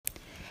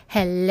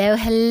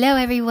Hello,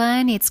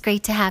 everyone. It's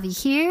great to have you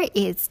here.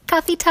 It's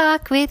Coffee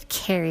Talk with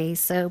Carrie.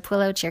 So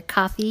pull out your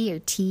coffee, your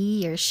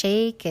tea, your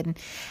shake, and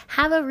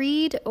have a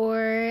read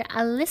or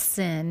a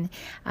listen,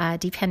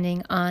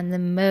 depending on the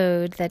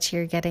mode that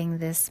you're getting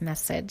this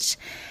message.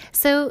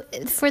 So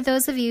for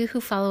those of you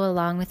who follow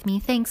along with me,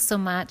 thanks so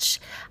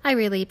much. I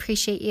really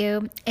appreciate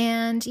you.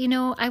 And,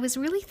 I was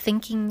really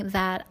thinking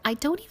that I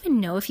don't even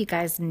know if you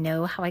guys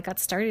know how I got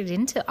started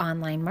into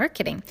online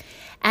marketing.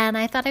 And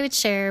I thought I would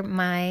share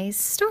my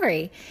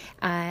story,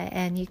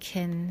 and you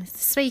can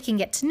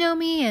get to know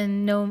me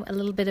and know a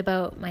little bit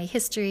about my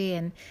history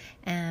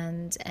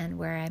and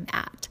where I'm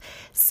at.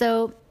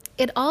 So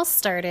it all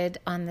started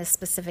on this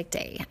specific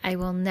day. I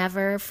will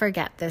never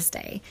forget this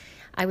day.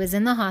 I was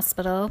in the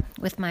hospital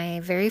with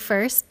my very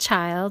first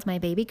child, my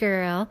baby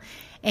girl,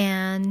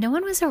 and no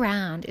one was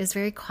around. It was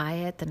very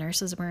quiet. The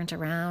nurses weren't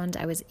around.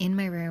 I was in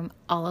my room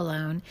all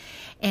alone.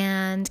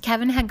 And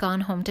Kevin had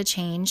gone home to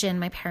change, and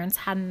my parents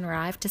hadn't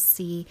arrived to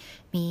see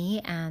me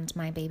and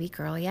my baby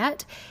girl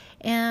yet.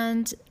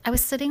 And I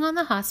was sitting on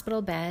the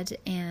hospital bed,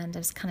 and I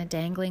was kind of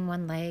dangling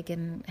one leg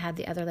and had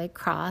the other leg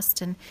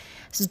crossed, and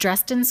I was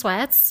dressed in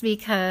sweats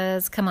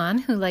because, come on,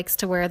 who likes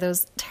to wear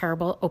those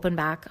terrible open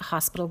back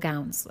hospital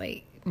gowns?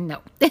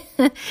 No.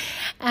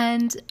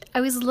 And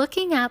I was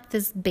looking at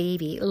this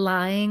baby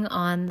lying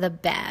on the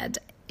bed.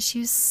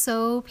 She was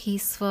so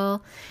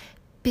peaceful,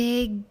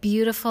 big,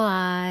 beautiful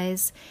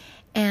eyes.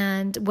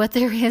 And what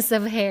there is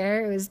of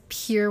hair, it was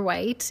pure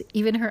white.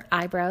 Even her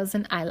eyebrows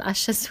and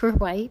eyelashes were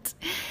white.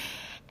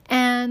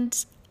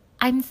 And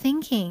I'm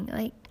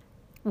thinking,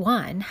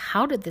 one,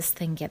 how did this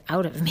thing get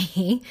out of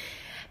me?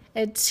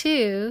 And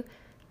two,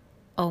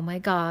 oh my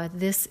God,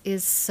 this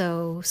is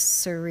so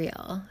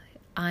surreal.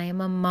 I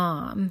am a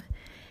mom.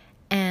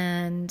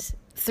 And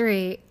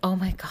three, oh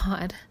my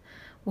God,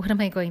 what am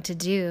I going to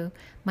do?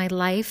 My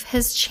life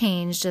has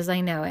changed as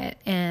I know it,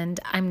 and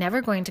I'm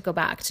never going to go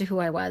back to who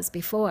I was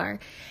before.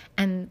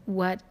 And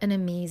what an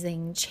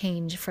amazing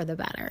change for the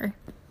better.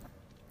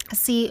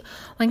 See,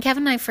 when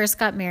Kevin and I first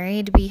got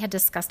married, we had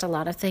discussed a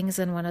lot of things,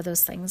 and one of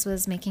those things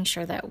was making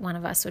sure that one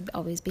of us would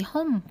always be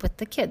home with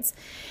the kids.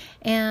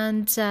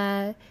 And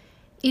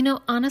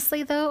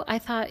honestly, though, I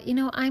thought,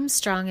 I'm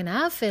strong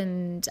enough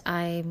and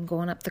I'm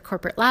going up the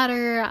corporate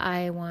ladder.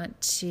 I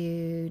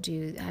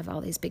have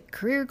all these big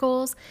career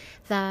goals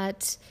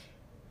that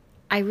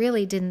I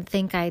really didn't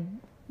think I'd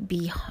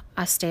be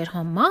a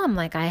stay-at-home mom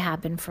like I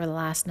have been for the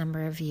last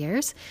number of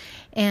years.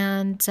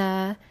 And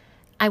I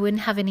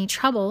wouldn't have any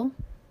trouble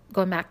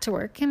going back to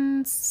work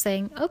and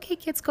saying, okay,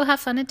 kids, go have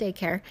fun at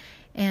daycare.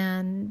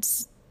 And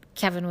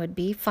Kevin would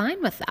be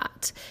fine with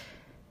that.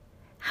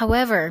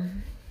 However,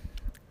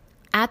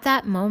 at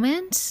that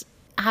moment,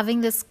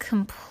 having this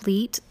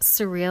complete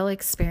surreal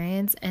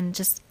experience and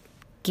just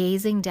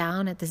gazing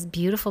down at this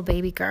beautiful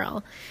baby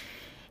girl,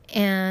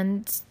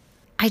 and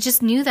I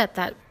just knew that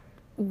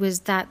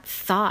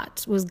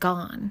thought was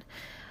gone.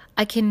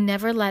 I can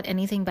never let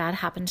anything bad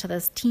happen to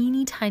this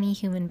teeny tiny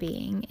human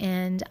being,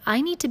 and I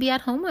need to be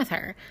at home with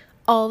her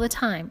all the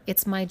time.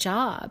 It's my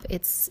job.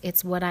 It's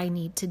what I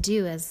need to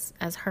do as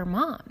her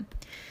mom.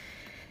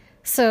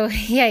 So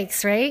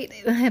yikes,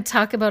 right?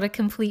 Talk about a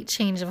complete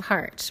change of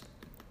heart.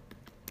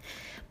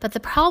 But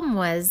the problem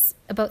was,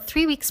 about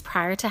 3 weeks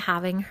prior to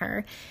having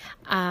her,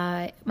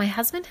 my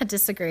husband had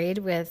disagreed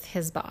with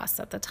his boss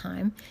at the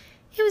time.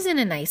 It was in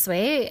a nice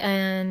way,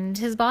 and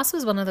his boss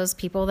was one of those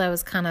people that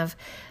was kind of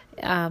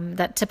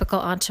that typical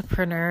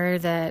entrepreneur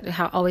that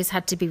always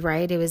had to be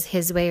right. It was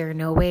his way or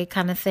no way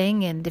kind of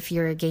thing, and if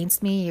you're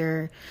against me,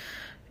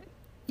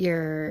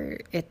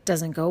 it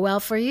doesn't go well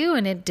for you,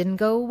 and it didn't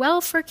go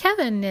well for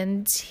Kevin,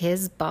 and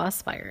his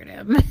boss fired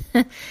him.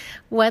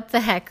 What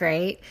the heck,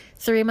 right?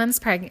 3 months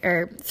pregnant,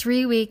 or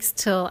 3 weeks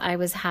till I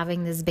was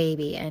having this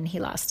baby, and he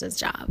lost his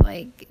job.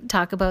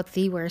 Talk about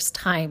the worst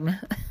time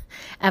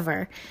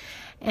ever.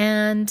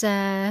 And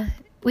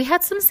we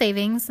had some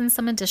savings and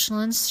some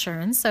additional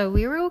insurance, so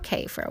we were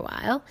okay for a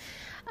while.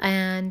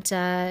 And,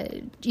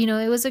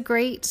 it was a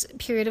great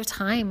period of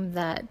time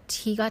that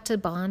he got to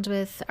bond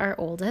with our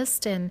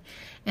oldest, and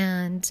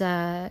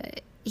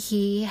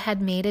he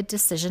had made a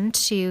decision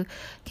to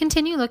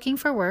continue looking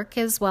for work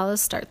as well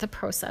as start the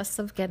process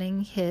of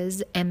getting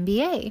his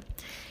MBA.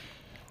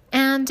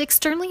 And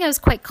externally, I was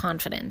quite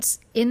confident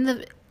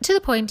to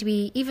the point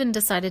we even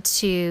decided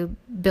to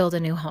build a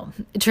new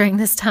home during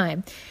this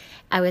time.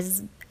 I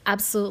was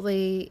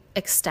absolutely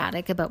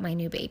ecstatic about my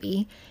new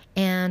baby.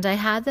 And I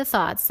had the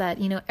thoughts that,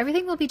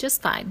 everything will be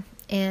just fine,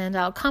 and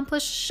I'll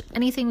accomplish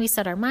anything we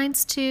set our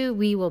minds to.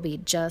 We will be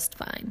just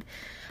fine.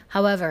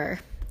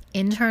 However,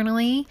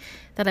 internally,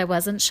 that I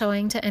wasn't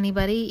showing to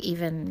anybody,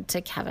 even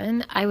to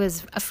Kevin, I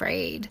was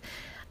afraid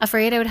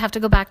I would have to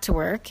go back to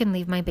work and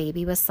leave my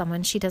baby with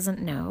someone she doesn't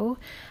know.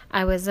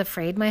 I was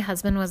afraid my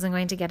husband wasn't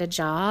going to get a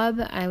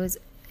job.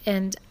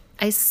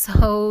 I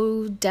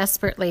so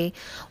desperately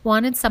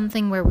wanted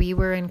something where we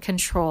were in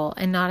control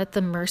and not at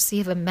the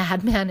mercy of a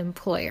madman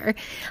employer.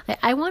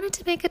 I wanted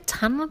to make a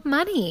ton of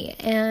money.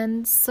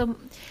 And so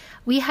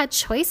we had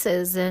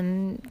choices,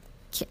 and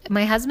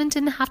my husband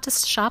didn't have to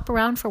shop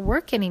around for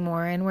work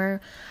anymore, and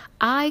where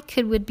I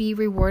would be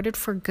rewarded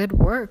for good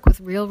work with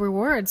real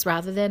rewards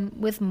rather than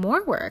with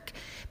more work,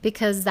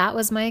 because that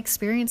was my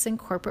experience in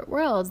corporate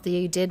world.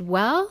 You did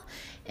well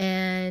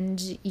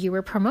and you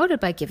were promoted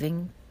by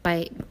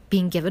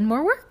being given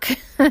more work.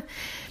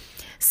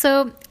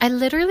 So I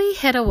literally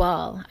hit a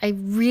wall. I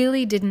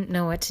really didn't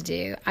know what to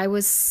do. I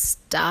was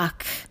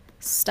stuck.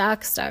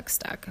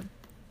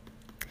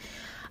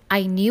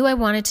 I knew I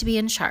wanted to be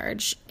in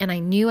charge, and I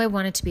knew I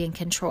wanted to be in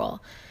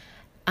control.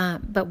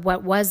 But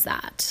what was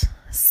that?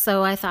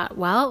 So I thought,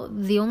 well,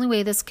 the only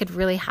way this could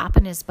really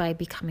happen is by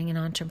becoming an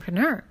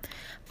entrepreneur.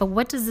 But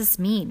what does this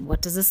mean?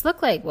 What does this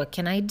look like? What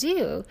can I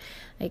do?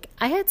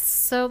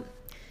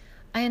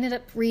 I ended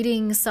up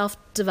reading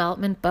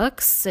self-development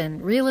books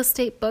and real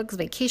estate books,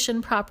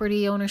 vacation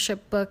property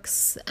ownership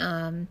books,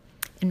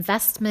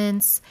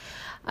 investments,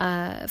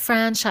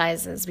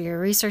 franchises. We were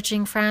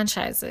researching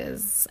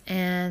franchises.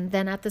 And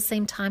then at the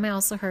same time, I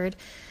also heard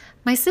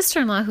my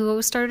sister-in-law,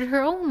 who started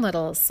her own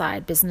little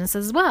side business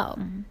as well.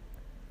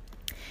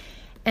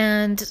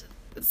 And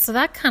so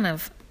that kind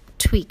of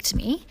tweaked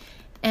me.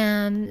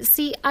 And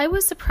see, I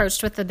was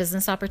approached with a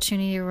business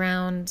opportunity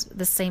around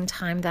the same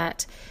time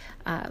that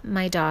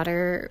my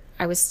daughter,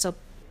 I was still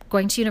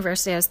going to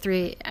university.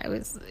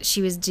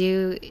 She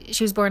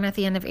was born at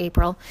the end of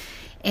April.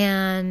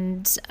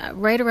 And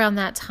right around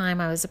that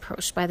time, I was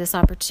approached by this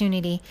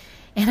opportunity.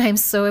 And I'm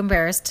so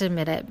embarrassed to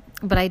admit it,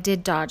 but I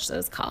did dodge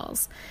those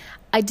calls.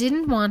 I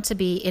didn't want to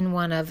be in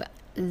one of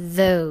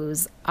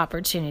those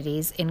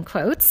opportunities, in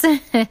quotes.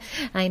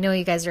 I know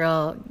you guys are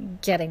all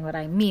getting what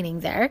I'm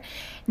meaning there.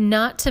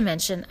 Not to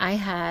mention, I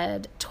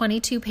had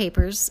 22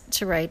 papers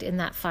to write in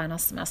that final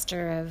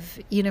semester of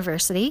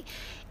university,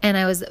 and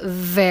I was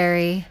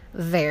very,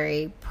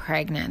 very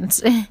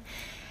pregnant.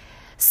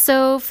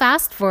 So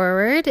fast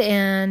forward,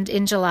 and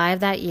in July of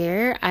that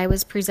year, I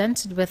was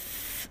presented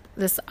with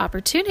this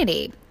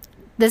opportunity,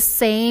 the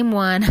same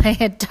one I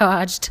had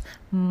dodged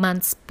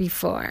months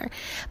before,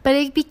 but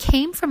it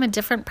became from a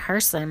different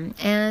person,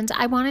 and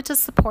I wanted to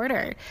support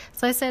her.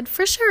 So I said,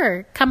 for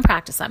sure, come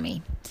practice on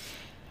me.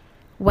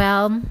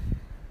 Well,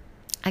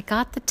 I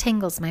got the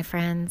tingles, my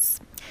friends.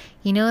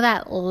 You know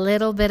that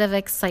little bit of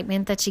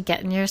excitement that you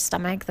get in your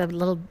stomach, the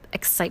little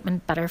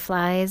excitement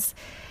butterflies,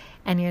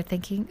 and you're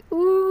thinking,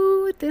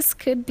 ooh, this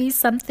could be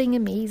something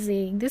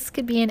amazing. This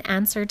could be an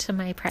answer to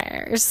my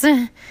prayers.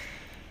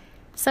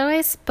 So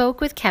I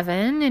spoke with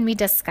Kevin, and we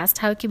discussed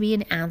how it could be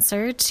an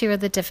answer to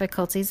the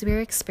difficulties we were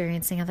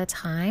experiencing at the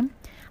time.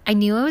 I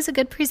knew I was a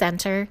good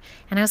presenter,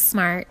 and I was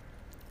smart.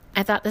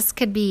 I thought this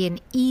could be an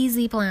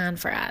easy plan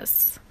for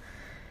us.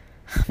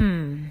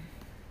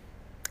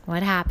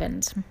 What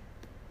happened?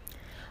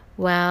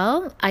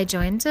 Well, I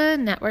joined a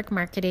network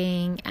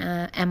marketing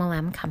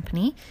MLM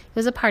company. It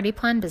was a party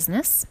plan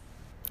business.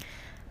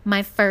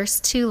 My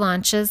first 2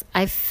 launches,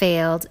 I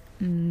failed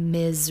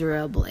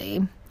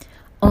miserably.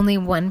 Only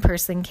one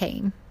person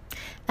came.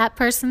 That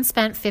person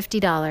spent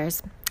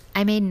 $50.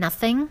 I made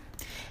nothing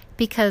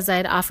because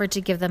I'd offered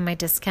to give them my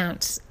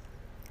discount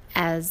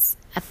as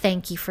a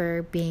thank you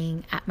for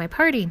being at my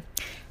party.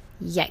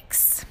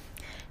 Yikes.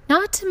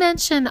 Not to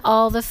mention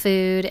all the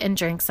food and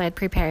drinks I'd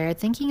prepared,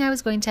 thinking I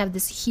was going to have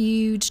this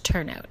huge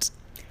turnout.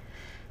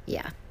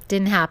 Yeah,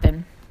 didn't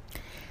happen.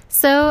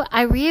 So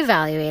I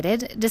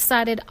reevaluated,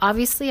 decided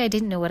obviously I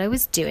didn't know what I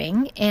was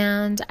doing,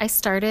 and I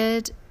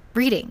started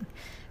reading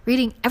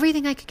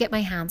everything I could get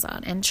my hands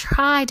on, and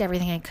tried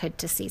everything I could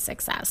to see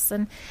success.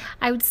 And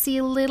I would see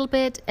a little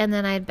bit, and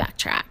then I'd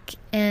backtrack.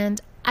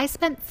 And I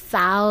spent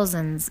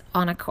thousands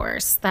on a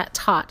course that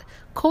taught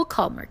cold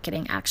call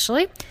marketing,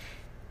 actually.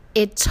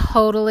 It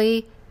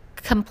totally,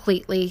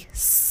 completely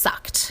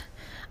sucked.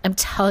 I'm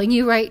telling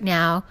you right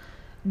now,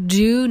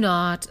 do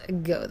not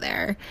go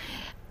there.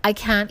 I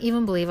can't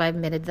even believe I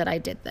admitted that I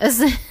did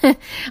this.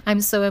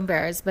 I'm so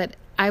embarrassed, but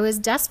I was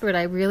desperate.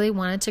 I really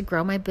wanted to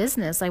grow my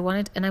business.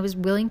 And I was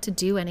willing to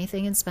do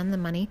anything and spend the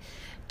money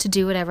to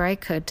do whatever I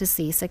could to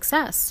see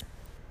success.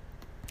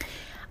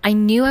 I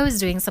knew I was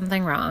doing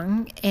something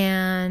wrong,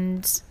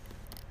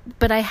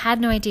 but I had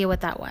no idea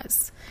what that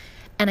was.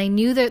 And I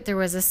knew that there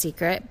was a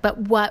secret, but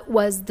what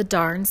was the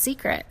darn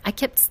secret? I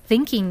kept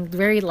thinking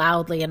very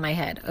loudly in my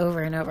head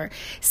over and over.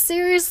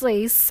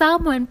 Seriously,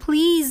 someone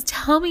please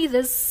tell me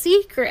the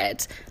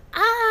secret.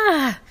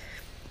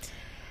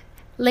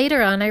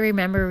 Later on, I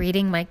remember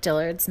reading Mike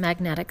Dillard's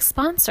Magnetic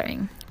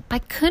Sponsoring. I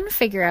couldn't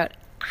figure out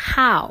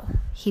how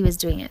he was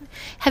doing it.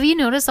 Have you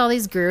noticed all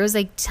these gurus,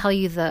 they tell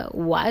you the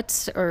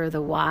what or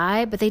the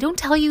why, but they don't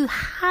tell you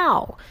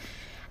how.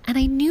 And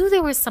I knew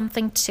there was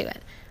something to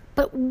it,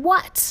 but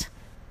what?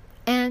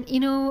 And,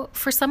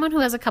 for someone who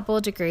has a couple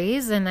of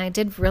degrees, and I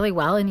did really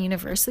well in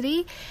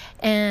university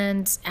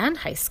and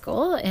high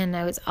school, and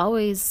I was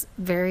always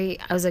I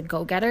was a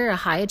go-getter, a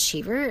high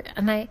achiever,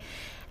 and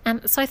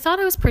so I thought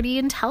I was pretty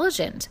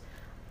intelligent.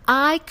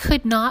 I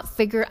could not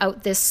figure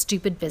out this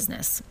stupid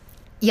business.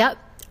 Yep,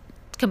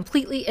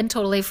 completely and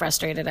totally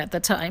frustrated at the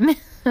time.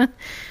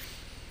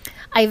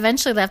 I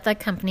eventually left that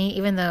company,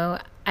 even though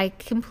I I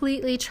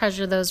completely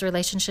treasure those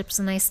relationships,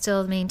 and I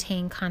still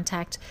maintain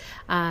contact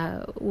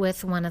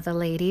with one of the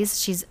ladies.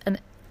 She's an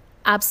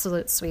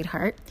absolute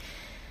sweetheart.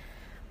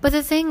 But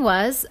the thing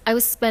was, I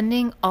was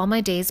spending all my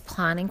days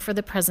planning for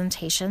the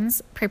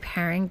presentations,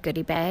 preparing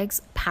goodie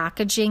bags,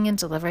 packaging and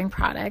delivering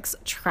products,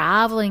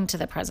 traveling to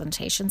the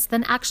presentations,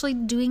 then actually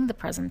doing the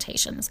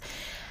presentations.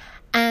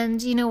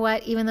 And you know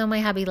what? Even though my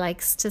hubby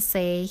likes to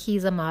say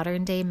he's a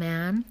modern day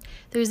man,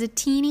 there's a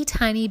teeny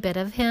tiny bit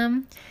of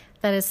him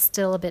that is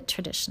still a bit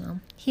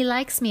traditional. He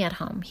likes me at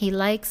home. He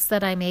likes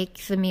that I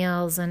make the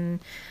meals and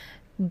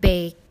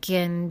bake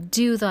and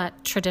do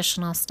that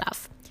traditional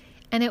stuff.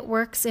 And it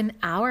works in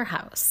our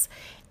house.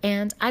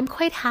 And I'm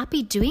quite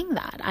happy doing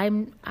that.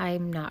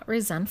 I'm not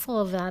resentful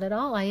of that at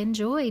all. I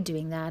enjoy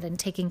doing that and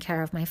taking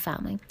care of my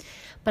family.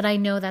 But I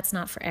know that's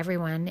not for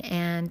everyone,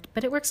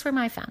 but it works for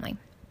my family.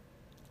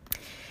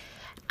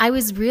 I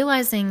was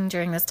realizing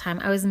during this time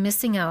I was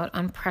missing out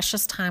on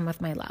precious time with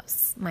my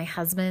loves, my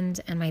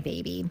husband and my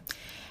baby.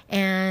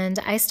 And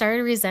I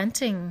started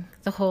resenting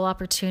the whole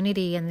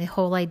opportunity and the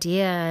whole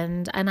idea,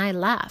 and I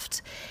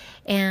left.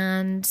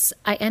 And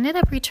I ended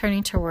up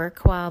returning to work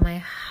while my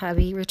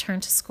hubby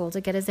returned to school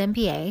to get his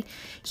MBA.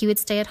 He would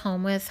stay at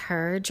home with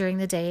her during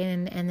the day,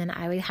 and then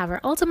I would have her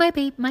all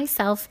to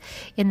myself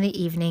in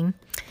the evening.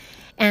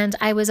 And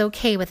I was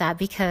okay with that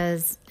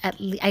because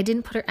I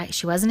didn't put her,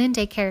 she wasn't in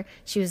daycare.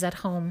 She was at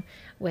home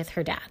with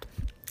her dad.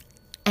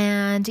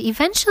 And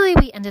eventually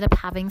we ended up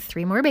having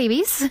 3 more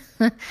babies.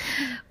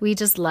 We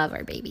just love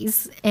our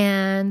babies.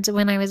 And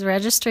when I was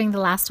registering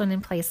the last one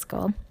in play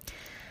school,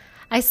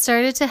 I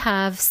started to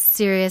have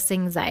serious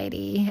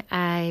anxiety.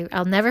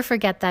 I'll never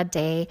forget that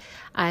day.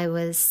 I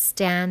was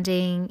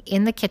standing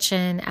in the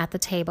kitchen at the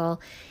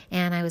table,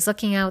 and I was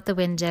looking out the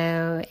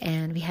window,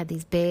 and we had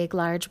these big,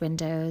 large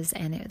windows,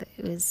 and it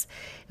was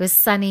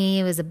sunny.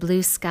 It was a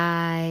blue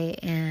sky,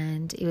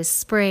 and it was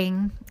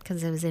spring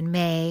because it was in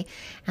May,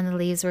 and the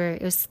leaves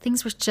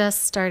things were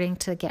just starting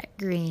to get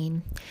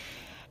green.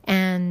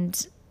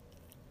 And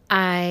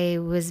I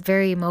was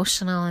very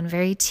emotional and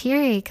very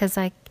teary because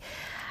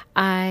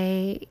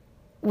I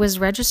was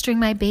registering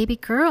my baby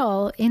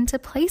girl into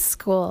play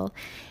school,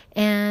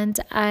 and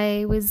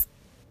I was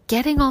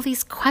getting all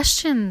these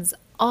questions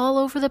all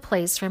over the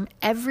place from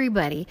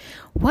everybody.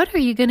 What are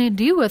you going to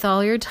do with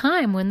all your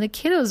time when the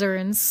kiddos are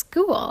in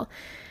school?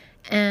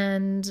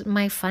 And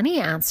my funny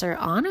answer,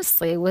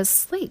 honestly, was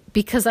sleep,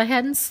 because I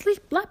hadn't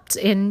slept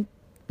in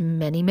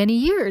many, many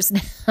years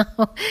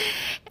now.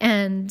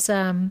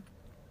 And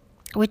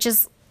which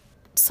is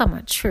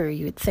somewhat true,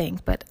 you would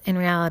think, but in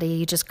reality,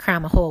 you just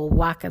cram a whole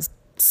whack of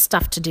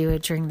stuff to do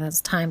during those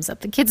times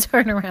that the kids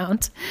aren't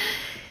around.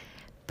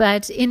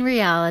 But in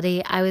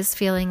reality, I was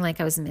feeling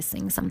like I was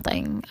missing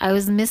something. I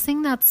was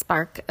missing that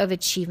spark of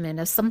achievement,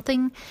 of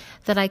something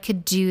that I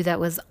could do that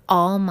was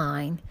all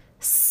mine,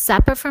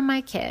 separate from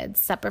my kids,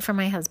 separate from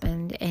my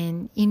husband.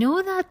 And you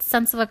know that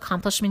sense of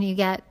accomplishment you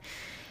get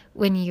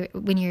when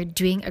you're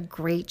doing a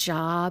great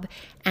job,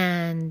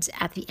 and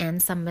at the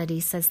end somebody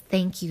says,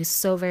 "Thank you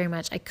so very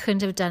much. I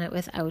couldn't have done it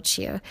without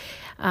you.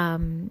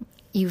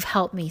 You've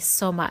helped me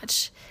so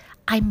much."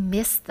 I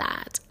miss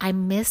that. I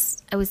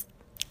miss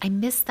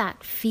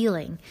that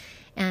feeling.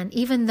 And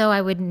even though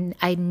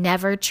I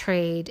never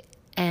trade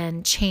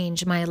and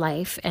change my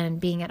life and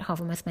being at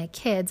home with my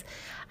kids,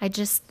 I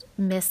just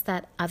miss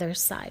that other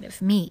side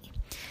of me.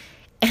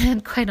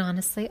 And quite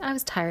honestly, I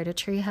was tired of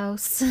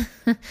Treehouse,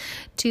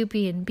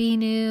 Tupi and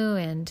Binu,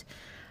 and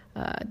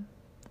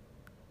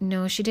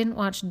no, she didn't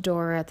watch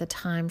Dora at the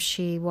time.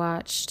 She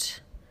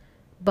watched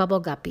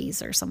Bubble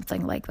Guppies or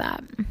something like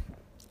that.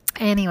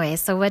 Anyway,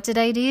 so what did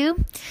I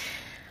do?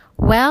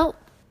 Well,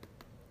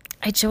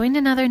 I joined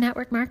another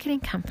network marketing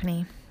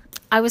company.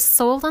 I was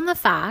sold on the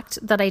fact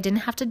that I didn't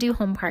have to do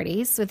home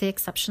parties, with the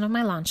exception of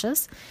my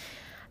launches.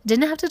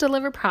 Didn't have to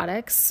deliver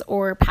products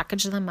or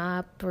package them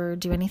up or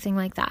do anything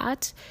like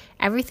that.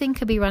 Everything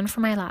could be run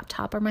from my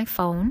laptop or my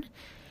phone.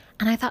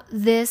 And I thought,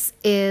 this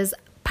is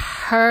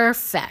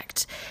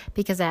perfect,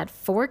 because I had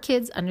 4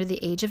 kids under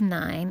the age of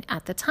 9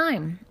 at the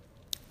time.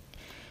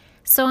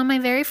 So on my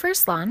very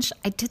first launch,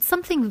 I did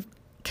something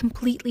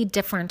completely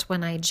different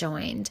when I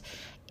joined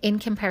in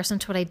comparison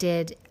to what I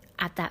did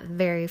at that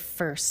very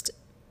first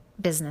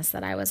business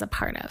that I was a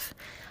part of.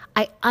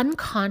 I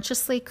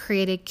unconsciously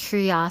created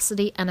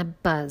curiosity and a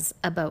buzz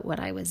about what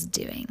I was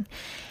doing.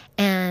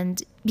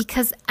 And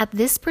because at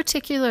this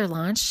particular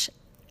launch,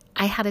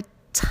 I had a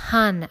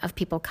ton of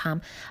people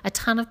come, a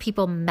ton of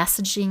people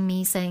messaging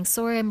me saying,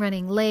 "Sorry, I'm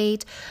running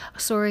late.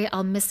 Sorry,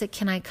 I'll miss it.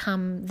 Can I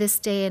come this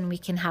day and we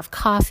can have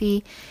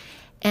coffee?"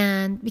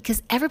 And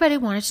because everybody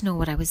wanted to know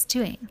what I was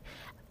doing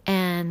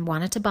and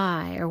wanted to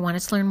buy or wanted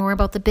to learn more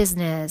about the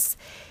business.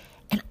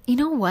 And you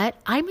know what?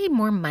 I made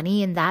more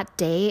money in that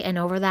day and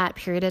over that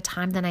period of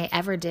time than I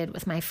ever did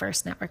with my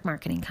first network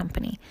marketing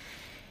company.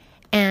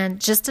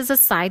 And just as a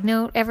side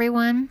note,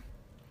 everyone,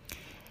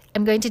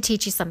 I'm going to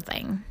teach you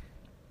something.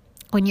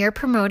 When you're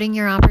promoting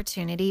your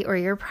opportunity or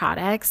your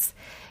products,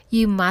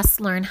 you must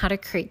learn how to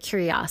create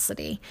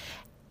curiosity.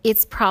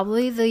 It's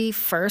probably the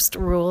first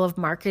rule of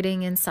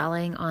marketing and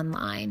selling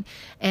online.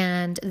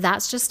 And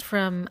that's just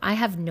I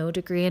have no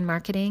degree in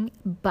marketing,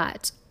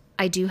 but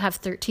I do have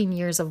 13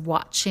 years of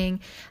watching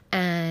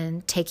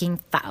and taking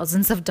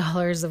thousands of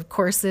dollars of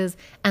courses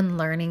and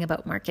learning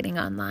about marketing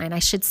online. I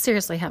should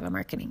seriously have a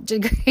marketing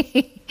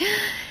degree.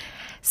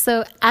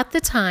 So at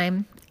the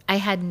time, I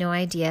had no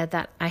idea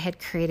that I had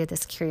created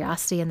this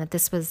curiosity and that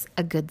this was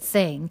a good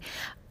thing,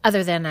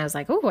 other than I was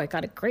like, oh, I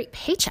got a great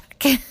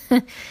paycheck.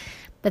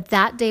 But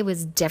that day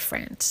was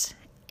different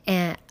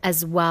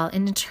as well.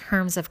 In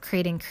terms of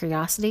creating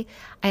curiosity,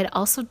 I had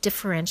also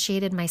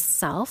differentiated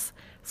myself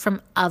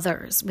from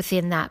others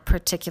within that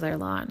particular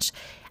launch.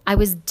 I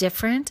was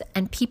different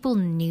and people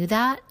knew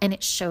that, and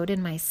it showed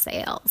in my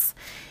sales.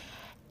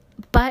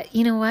 But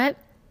you know what?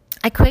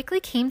 I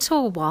quickly came to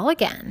a wall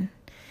again.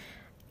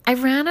 I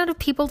ran out of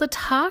people to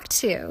talk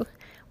to.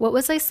 What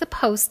was I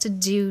supposed to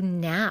do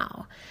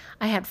now?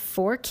 I had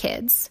 4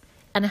 kids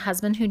and a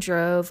husband who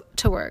drove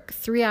to work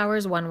 3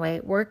 hours one way,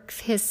 work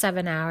his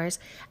 7 hours,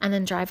 and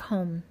then drive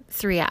home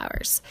 3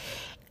 hours.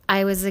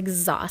 I was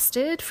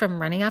exhausted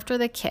from running after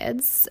the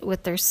kids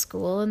with their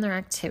school and their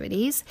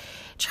activities,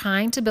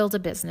 trying to build a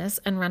business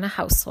and run a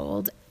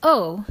household.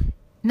 Oh,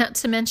 not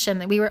to mention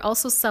that we were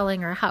also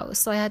selling our house.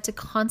 So I had to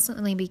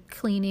constantly be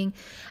cleaning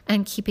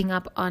and keeping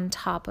up on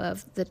top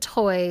of the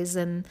toys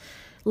and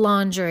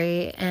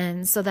laundry,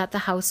 and so that the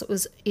house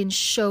was in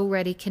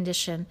show-ready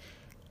condition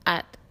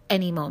at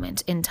any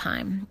moment in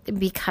time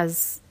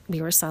because we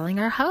were selling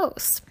our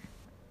house.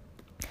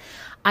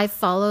 I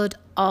followed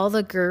all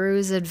the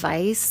guru's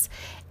advice,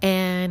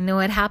 and know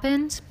what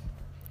happened?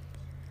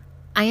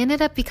 I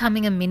ended up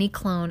becoming a mini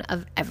clone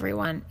of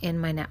everyone in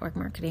my network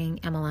marketing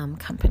MLM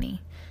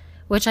company,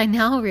 which I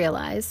now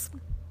realize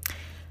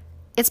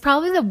it's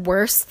probably the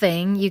worst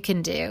thing you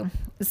can do.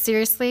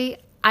 Seriously,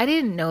 I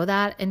didn't know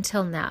that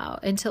until now,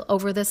 until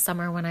over the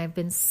summer when I've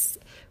been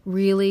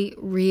really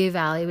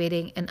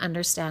reevaluating and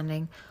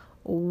understanding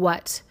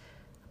what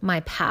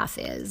my path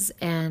is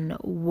and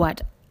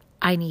what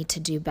I need to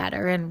do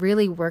better, and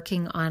really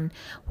working on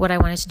what I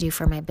wanted to do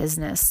for my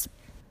business.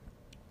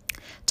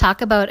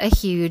 Talk about a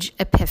huge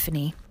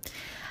epiphany,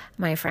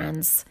 my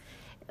friends.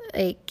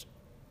 Like,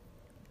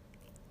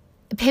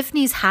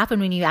 epiphanies happen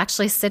when you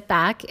actually sit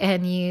back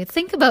and you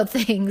think about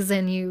things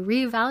and you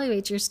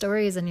reevaluate your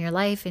stories and your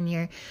life, and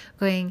you're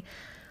going,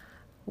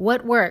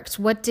 what worked?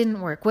 What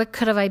didn't work? What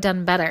could have I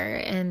done better?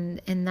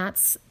 And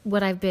that's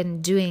what I've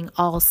been doing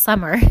all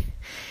summer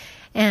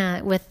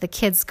and with the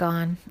kids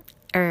gone,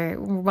 or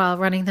while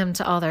running them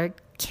to all their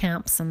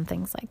camps and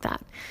things like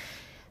that.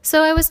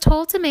 So I was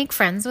told to make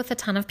friends with a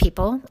ton of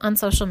people on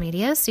social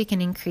media so you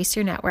can increase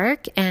your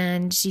network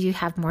and you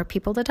have more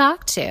people to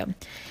talk to.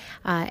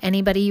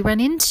 Anybody you run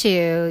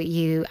into,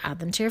 you add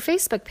them to your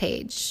Facebook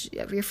page,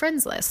 of your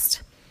friends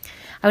list.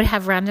 I would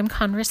have random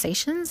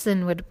conversations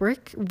and would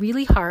work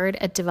really hard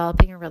at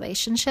developing a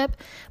relationship.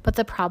 But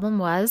the problem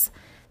was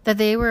that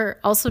they were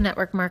also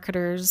network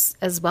marketers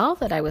as well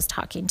that I was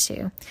talking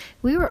to.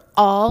 We were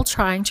all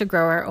trying to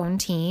grow our own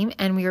team,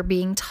 and we were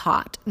being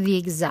taught the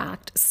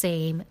exact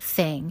same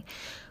thing.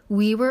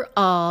 We were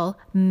all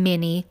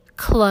mini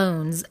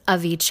clones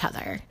of each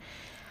other.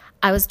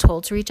 I was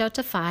told to reach out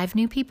to 5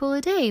 new people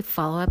a day,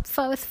 follow up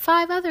with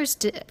 5 other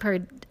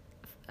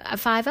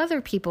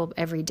people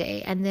every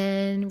day, and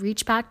then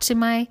reach back to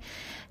my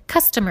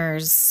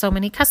customers, so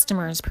many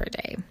customers per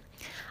day.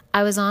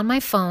 I was on my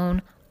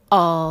phone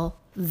all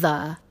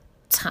the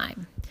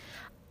time.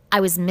 I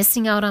was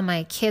missing out on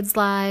my kids'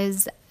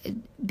 lives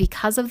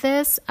because of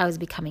this. I was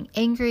becoming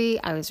angry.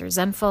 I was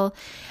resentful.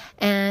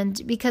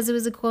 And because it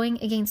was going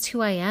against who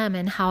I am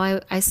and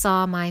how I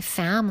saw my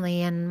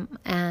family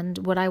and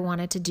what I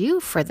wanted to do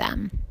for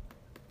them.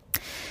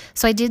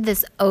 So I did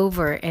this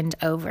over and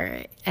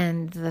over.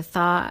 And the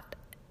thought,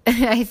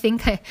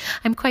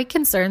 I'm quite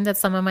concerned that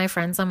some of my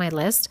friends on my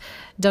list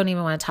don't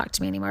even want to talk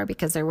to me anymore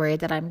because they're worried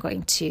that I'm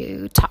going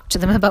to talk to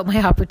them about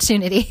my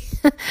opportunity.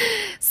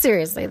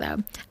 Seriously, though,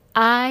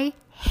 I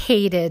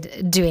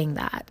hated doing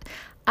that.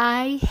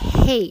 I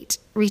hate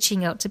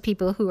reaching out to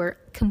people who are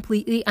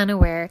completely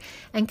unaware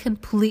and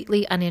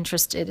completely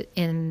uninterested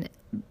in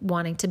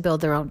wanting to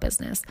build their own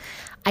business.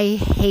 I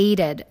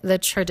hated the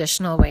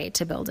traditional way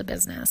to build a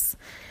business.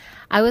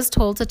 I was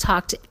told to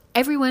talk to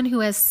everyone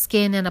who has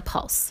skin and a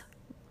pulse.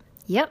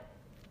 Yep,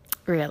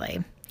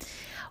 really.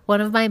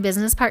 One of my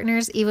business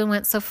partners even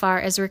went so far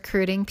as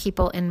recruiting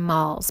people in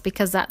malls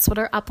because that's what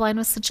our upline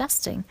was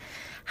suggesting.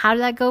 How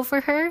did that go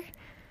for her?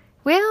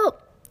 Well,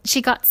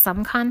 she got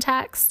some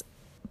contacts,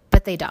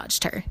 but they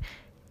dodged her.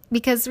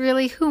 Because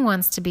really, who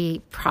wants to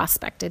be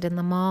prospected in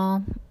the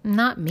mall?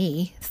 Not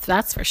me,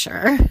 that's for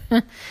sure.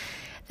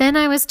 Then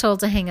I was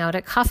told to hang out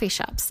at coffee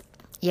shops.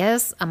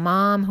 Yes, a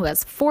mom who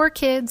has 4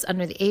 kids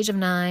under the age of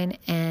 9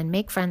 and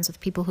make friends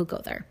with people who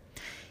go there.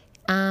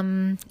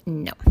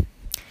 No.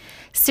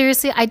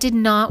 Seriously, I did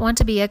not want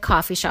to be a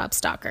coffee shop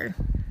stalker.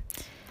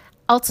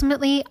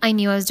 Ultimately, I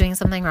knew I was doing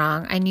something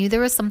wrong. I knew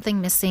there was something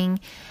missing,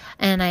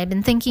 And I had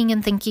been thinking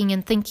and thinking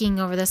and thinking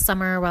over the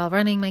summer while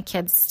running my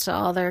kids to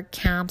all their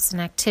camps and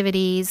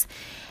activities.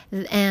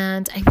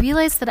 And I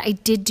realized that I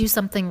did do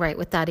something right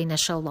with that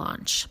initial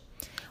launch.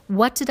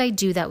 What did I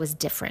do that was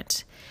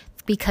different?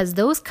 Because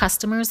those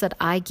customers that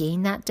I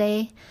gained that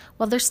day,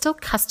 well, they're still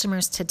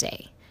customers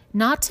today.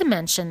 Not to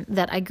mention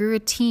that I grew a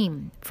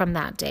team from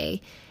that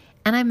day,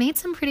 and I made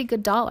some pretty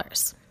good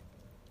dollars.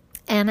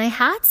 And I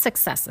had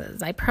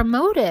successes. I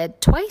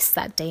promoted twice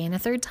that day and a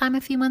third time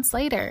a few months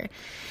later.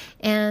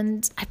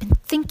 And I've been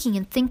thinking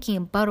and thinking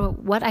about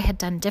what I had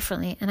done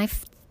differently, and I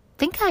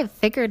think I've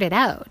figured it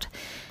out.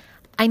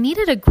 I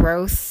needed a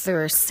growth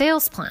or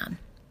sales plan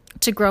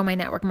to grow my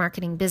network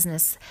marketing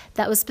business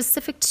that was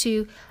specific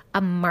to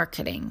a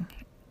marketing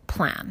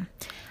plan.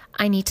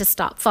 I need to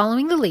stop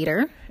following the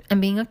leader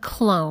and being a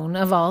clone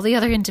of all the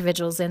other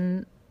individuals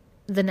in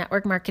the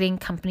network marketing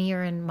company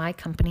or in my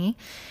company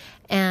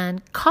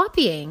and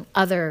copying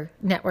other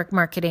network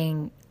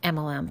marketing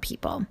MLM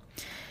people.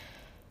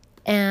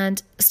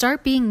 And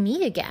start being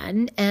me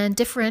again and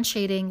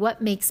differentiating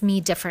what makes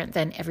me different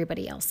than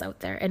everybody else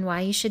out there and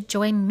why you should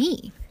join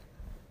me.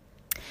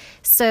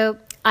 So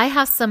I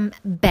have some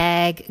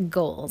bag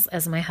goals,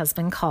 as my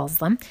husband calls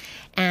them,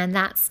 and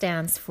that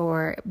stands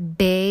for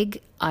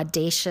big,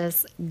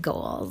 audacious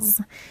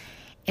goals.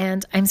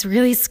 And I'm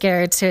really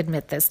scared to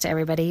admit this to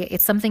everybody.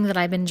 It's something that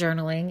I've been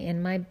journaling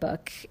in my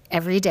book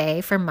every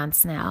day for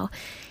months now.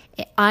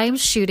 I'm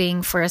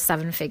shooting for a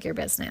 7-figure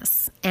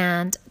business.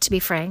 And to be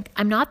frank,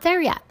 I'm not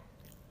there yet,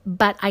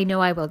 but I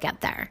know I will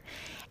get there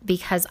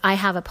because I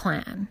have a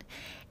plan.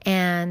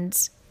 And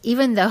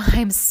even though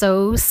I'm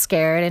so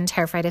scared and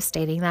terrified of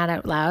stating that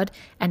out loud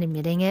and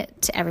admitting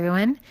it to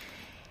everyone,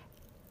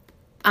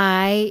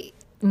 I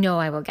know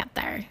I will get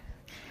there.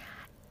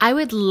 I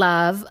would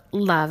love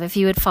if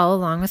you would follow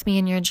along with me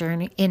in your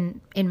journey, in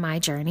my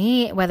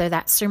journey, whether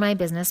that's through my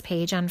business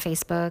page on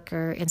Facebook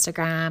or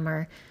Instagram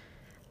or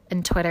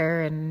in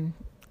Twitter. And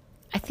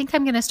I think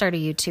I'm going to start a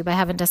YouTube. I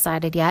haven't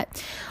decided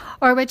yet.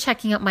 Or by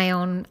checking out my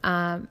own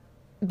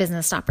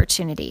business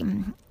opportunity.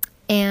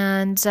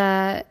 And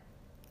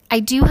I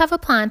do have a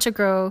plan to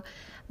grow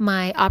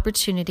my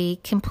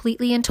opportunity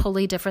completely and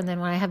totally different than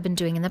what I have been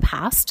doing in the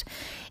past.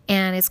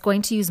 And it's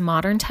going to use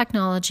modern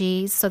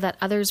technology so that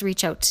others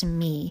reach out to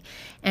me.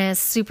 And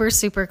it's super,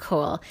 super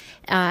cool.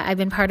 I've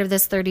been part of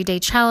this 30-day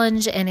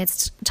challenge, and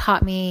it's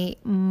taught me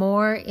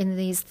more in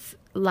these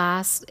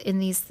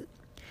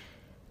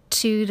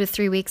 2 to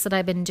 3 weeks that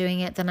I've been doing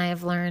it than I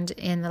have learned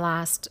in the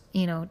last,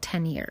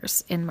 10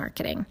 years in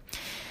marketing.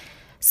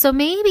 So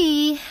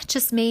maybe,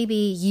 just maybe,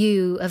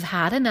 you have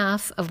had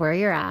enough of where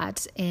you're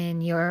at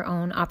in your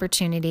own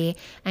opportunity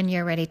and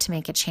you're ready to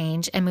make a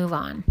change and move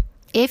on.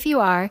 If you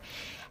are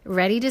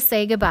ready to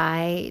say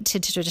goodbye to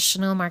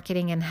traditional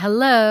marketing and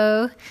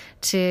hello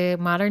to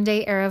modern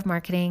day era of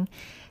marketing,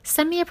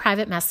 send me a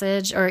private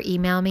message or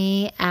email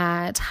me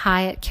at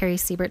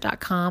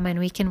hi@carriesiebert.com and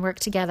we can work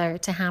together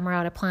to hammer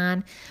out a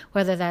plan,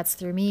 whether that's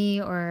through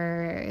me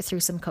or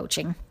through some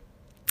coaching.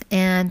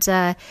 And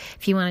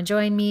if you want to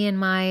join me in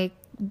my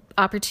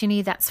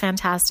opportunity, that's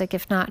fantastic.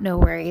 If not, no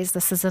worries.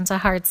 This isn't a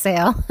hard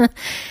sale.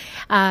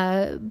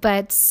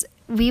 But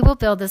we will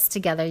build this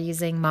together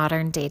using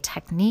modern day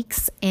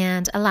techniques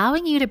and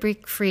allowing you to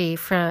break free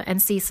and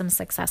see some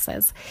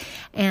successes.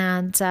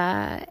 And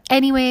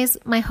anyways,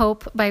 my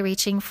hope by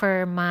reaching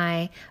for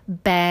my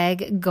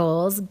big,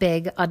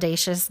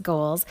 audacious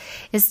goals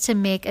is to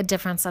make a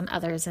difference on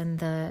others in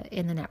the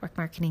network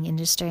marketing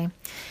industry,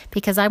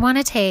 because I want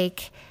to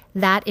take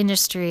that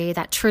industry,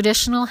 that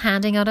traditional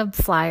handing out of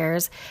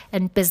flyers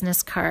and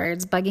business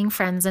cards, bugging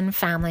friends and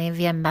family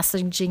via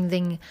messaging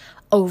thing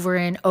over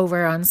and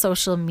over on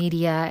social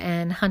media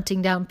and hunting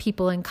down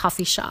people in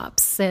coffee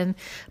shops and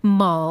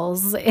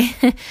malls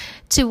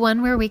to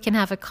one where we can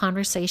have a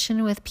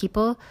conversation with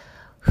people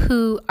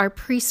who are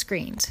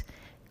pre-screened,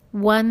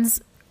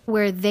 ones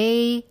where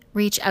they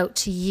reach out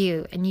to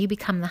you and you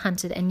become the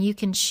hunted and you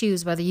can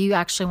choose whether you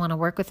actually want to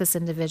work with this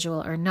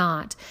individual or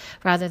not,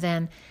 rather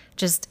than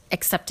just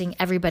accepting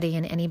everybody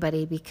and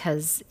anybody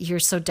because you're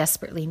so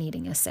desperately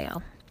needing a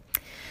sale.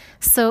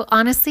 So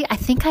honestly, I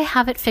think I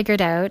have it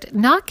figured out,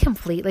 not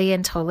completely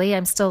and totally.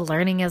 I'm still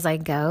learning as I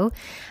go,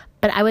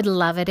 but I would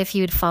love it if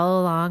you would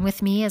follow along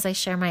with me as I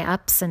share my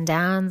ups and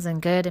downs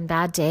and good and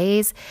bad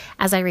days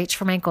as I reach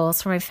for my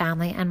goals for my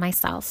family and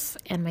myself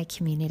and my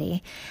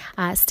community.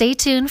 Stay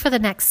tuned for the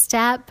next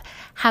step.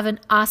 Have an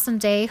awesome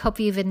day. Hope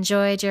you've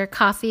enjoyed your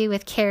coffee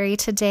with Carrie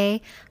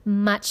today.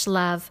 Much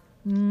love.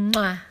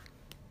 Mwah.